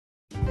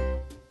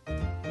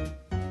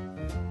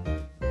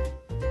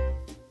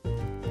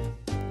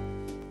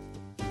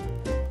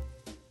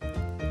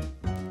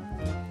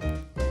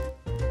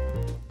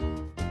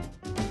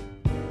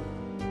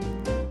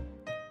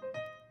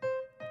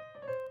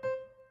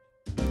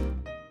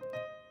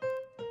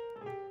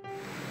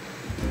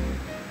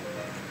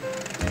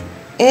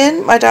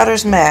in my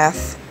daughter's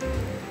math,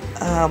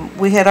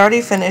 we had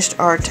already finished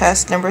our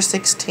test number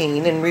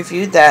 16 and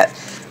reviewed that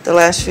the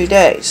last few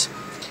days.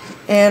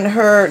 And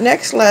her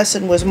next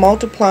lesson was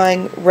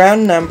multiplying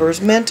round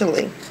numbers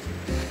mentally,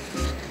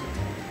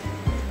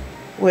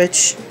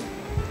 which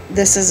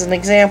this is an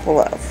example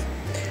of.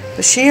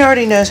 But she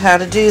already knows how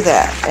to do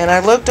that. And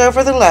I looked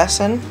over the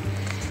lesson,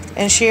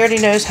 and she already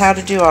knows how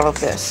to do all of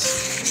this.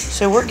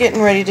 So we're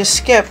getting ready to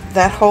skip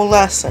that whole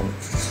lesson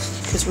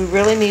because we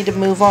really need to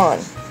move on.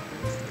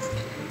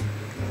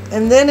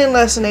 And then in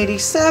lesson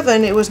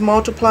 87, it was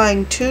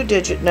multiplying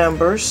two-digit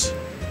numbers.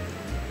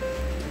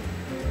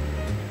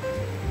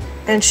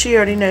 And she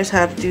already knows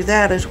how to do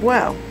that as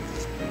well.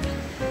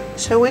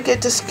 So we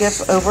get to skip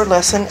over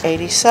lesson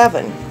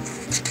 87.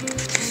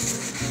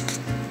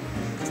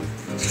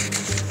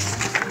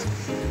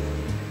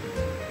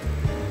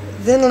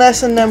 Then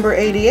lesson number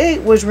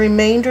 88 was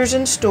remainders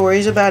and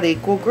stories about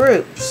equal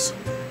groups.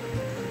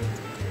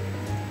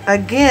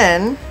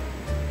 Again,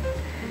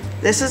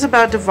 this is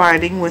about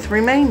dividing with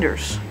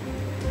remainders.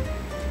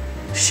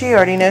 She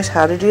already knows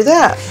how to do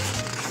that.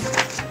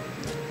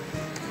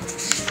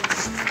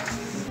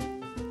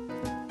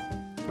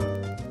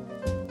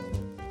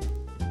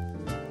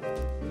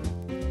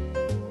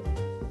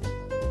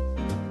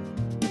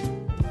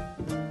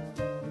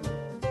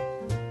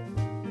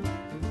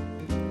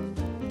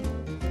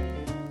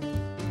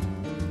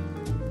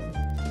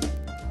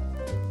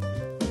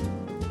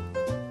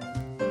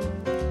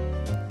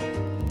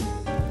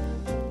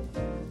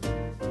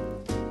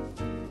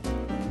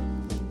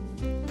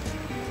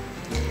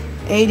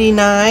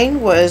 '89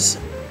 was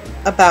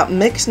about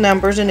mixed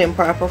numbers and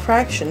improper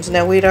fractions.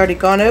 Now, we'd already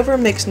gone over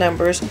mixed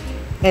numbers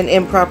and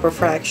improper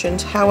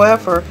fractions.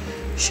 However,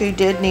 she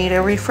did need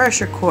a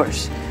refresher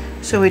course.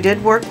 So we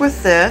did work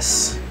with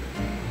this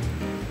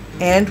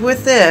and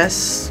with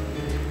this,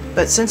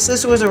 but since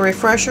this was a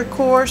refresher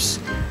course,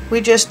 we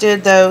just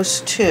did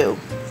those two.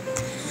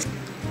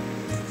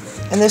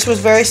 And this was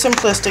very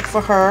simplistic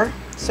for her,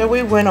 so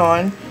we went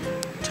on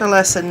to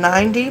lesson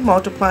 90,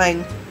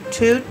 multiplying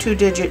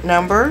two-digit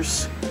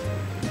numbers,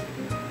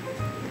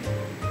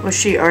 which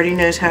she already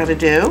knows how to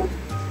do.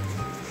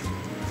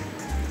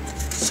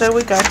 So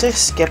we got to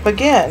skip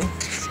again.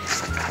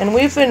 And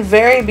we've been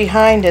very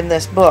behind in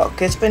this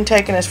book. It's been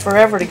taking us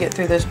forever to get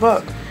through this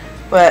book.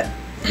 But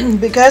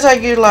because I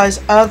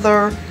utilize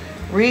other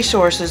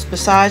resources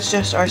besides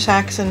just our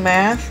Saxon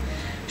Math,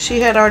 she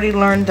had already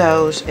learned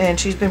those and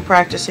she's been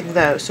practicing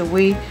those. So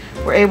we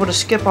were able to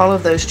skip all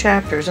of those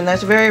chapters, and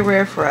that's very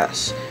rare for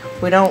us.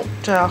 We don't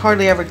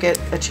hardly ever get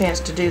a chance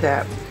to do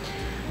that.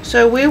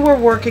 So we were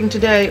working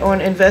today on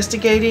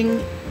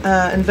investigation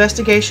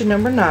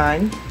number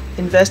 9,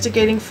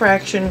 investigating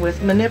fraction with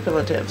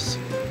manipulatives.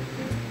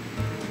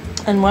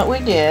 And what we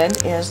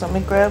did is, let me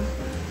grab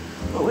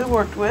what we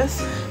worked with.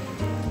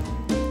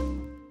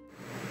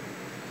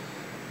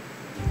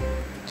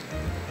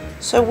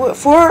 So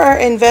for our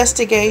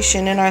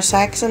investigation in our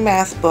Saxon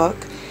Math book,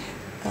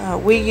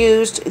 we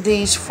used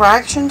these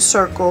fraction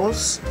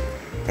circles,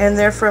 and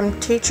they're from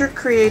Teacher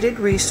Created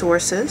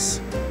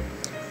Resources,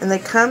 and they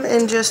come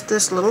in just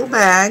this little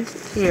bag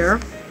here,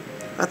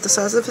 about the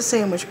size of a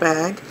sandwich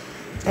bag,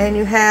 and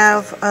you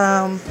have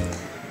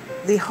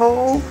the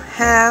whole,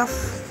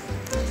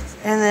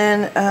 half, and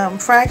then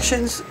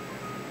fractions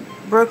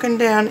broken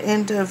down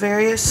into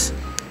various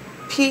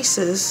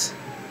pieces,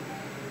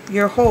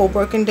 your whole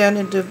broken down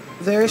into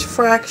various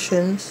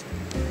fractions,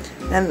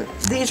 and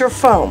these are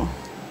foam.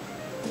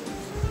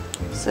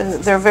 So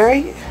they're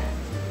very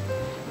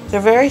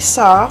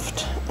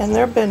soft and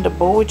they're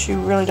bendable, which you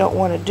really don't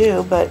want to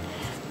do, but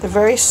they're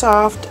very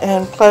soft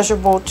and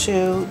pleasurable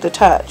to the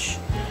touch.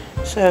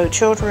 So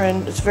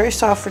children, it's very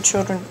soft for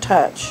children to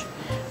touch.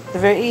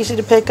 They're very easy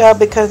to pick up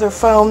because they're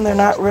foam. They're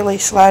not really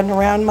sliding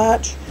around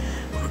much.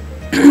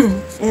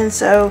 And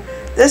so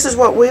this is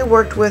what we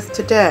worked with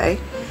today.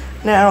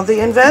 Now the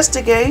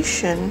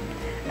investigation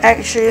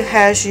actually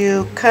has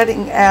you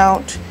cutting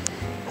out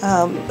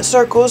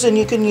circles, and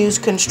you can use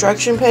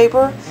construction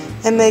paper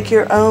and make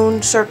your own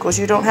circles.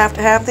 You don't have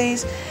to have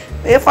these.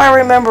 If I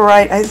remember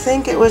right, I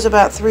think it was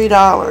about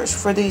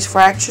 $3 for these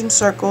fraction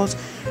circles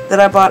that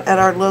I bought at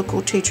our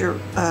local teacher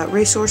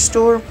resource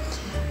store.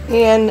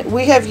 And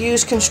we have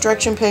used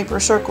construction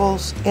paper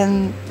circles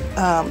in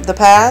the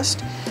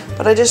past,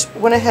 but I just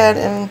went ahead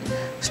and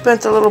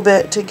spent a little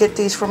bit to get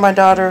these for my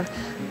daughter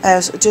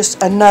as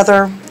just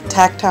another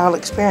tactile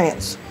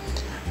experience.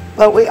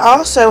 But we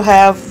also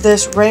have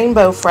this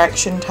rainbow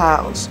fraction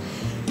tiles,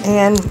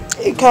 and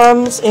it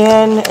comes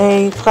in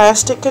a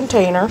plastic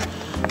container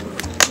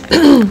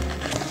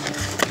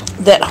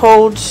that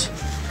holds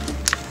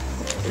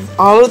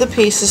all of the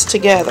pieces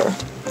together.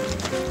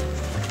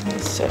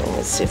 So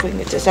let's see if we can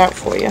get this out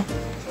for you.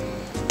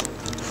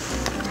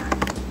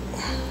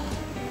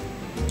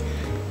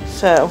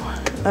 So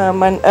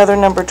my other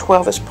number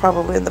 12 is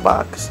probably in the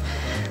box.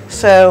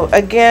 So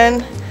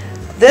again,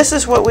 this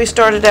is what we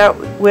started out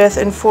with,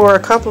 and for a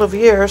couple of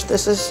years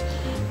this is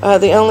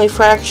the only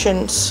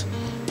fractions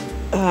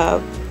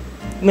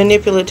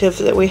manipulative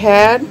that we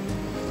had.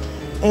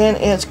 and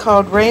it's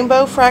called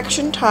Rainbow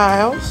Fraction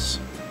Tiles.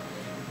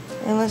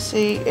 And let's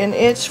see, and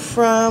it's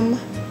from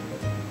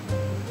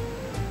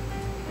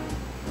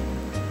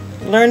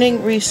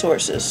Learning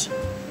Resources.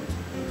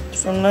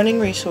 It's from Learning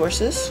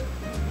Resources.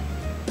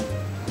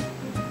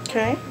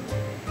 Okay.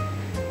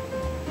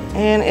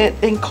 And it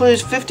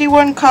includes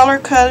 51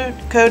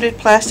 color-coded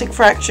plastic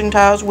fraction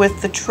tiles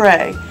with the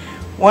tray,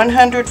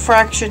 100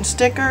 fraction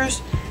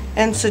stickers,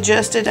 and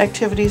suggested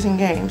activities and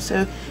games.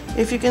 So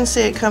if you can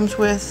see, it comes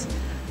with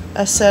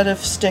a set of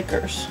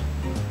stickers.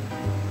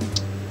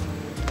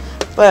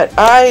 But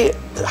I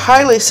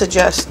highly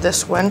suggest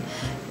this one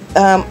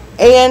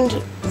and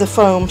the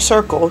foam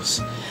circles.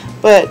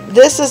 But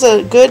this is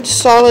a good,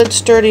 solid,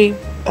 sturdy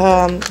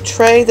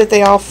tray that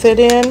they all fit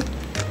in.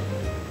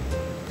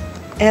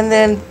 And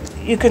then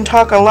you can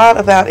talk a lot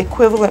about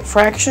equivalent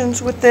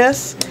fractions with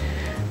this.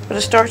 But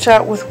it starts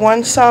out with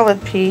one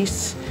solid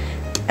piece,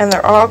 and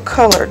they're all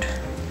colored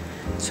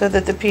so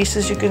that the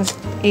pieces you can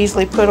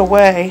easily put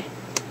away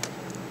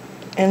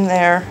in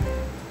their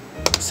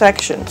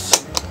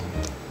sections.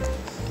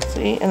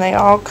 See, and they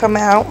all come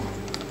out.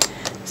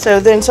 So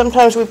then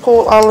sometimes we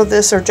pull all of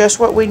this or just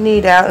what we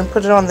need out and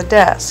put it on the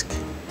desk.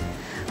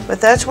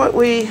 But that's what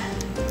we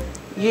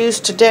use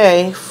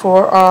today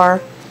for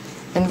our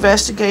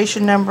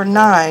investigation number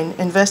 9,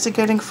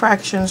 investigating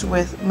fractions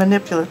with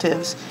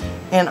manipulatives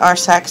in our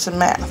Saxon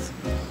Math.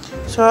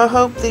 So I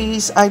hope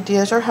these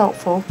ideas are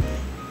helpful,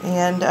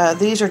 and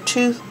these are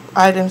 2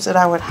 items that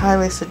I would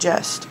highly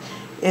suggest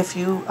if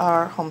you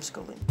are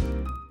homeschooling.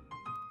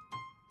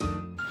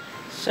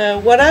 So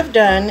what I've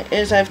done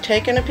is I've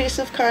taken a piece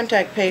of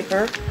contact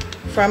paper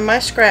from my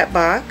scrap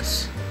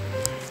box,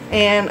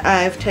 and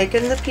I've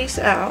taken the piece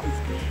out,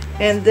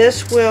 and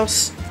this will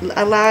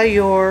allow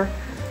your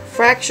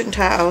fraction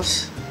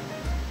tiles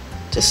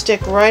to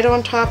stick right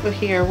on top of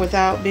here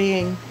without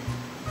them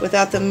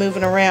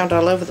moving around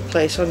all over the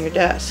place on your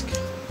desk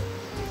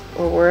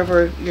or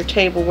wherever your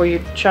table where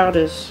your child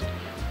is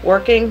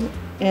working,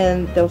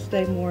 and they'll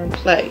stay more in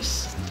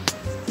place.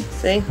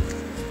 See?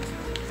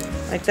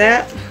 Like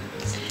that.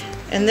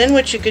 And then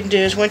what you can do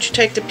is once you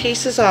take the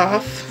pieces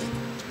off,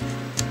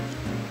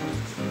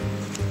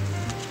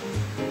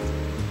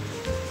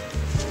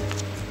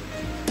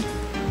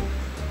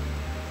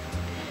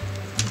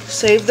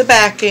 save the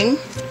backing,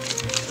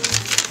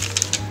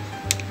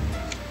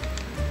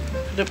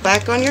 put it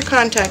back on your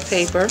contact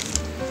paper.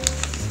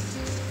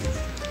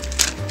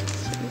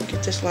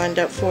 Get this lined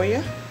up for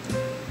you.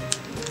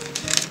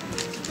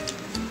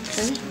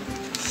 Okay.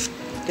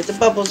 Get the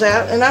bubbles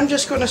out, and I'm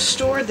just going to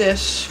store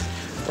this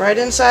right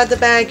inside the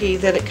baggie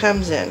that it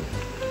comes in.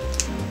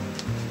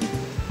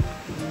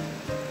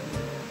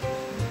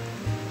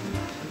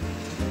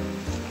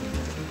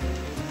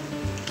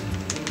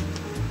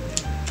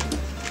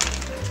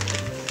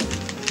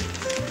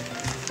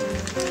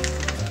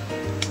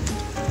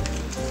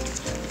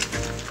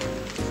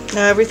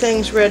 Now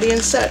everything's ready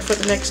and set for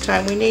the next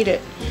time we need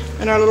it.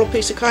 And our little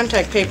piece of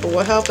contact paper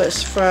will help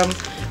us from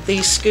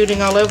these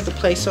scooting all over the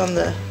place on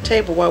the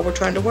table while we're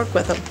trying to work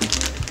with them.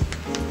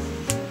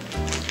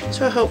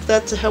 So I hope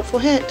that's a helpful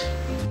hint.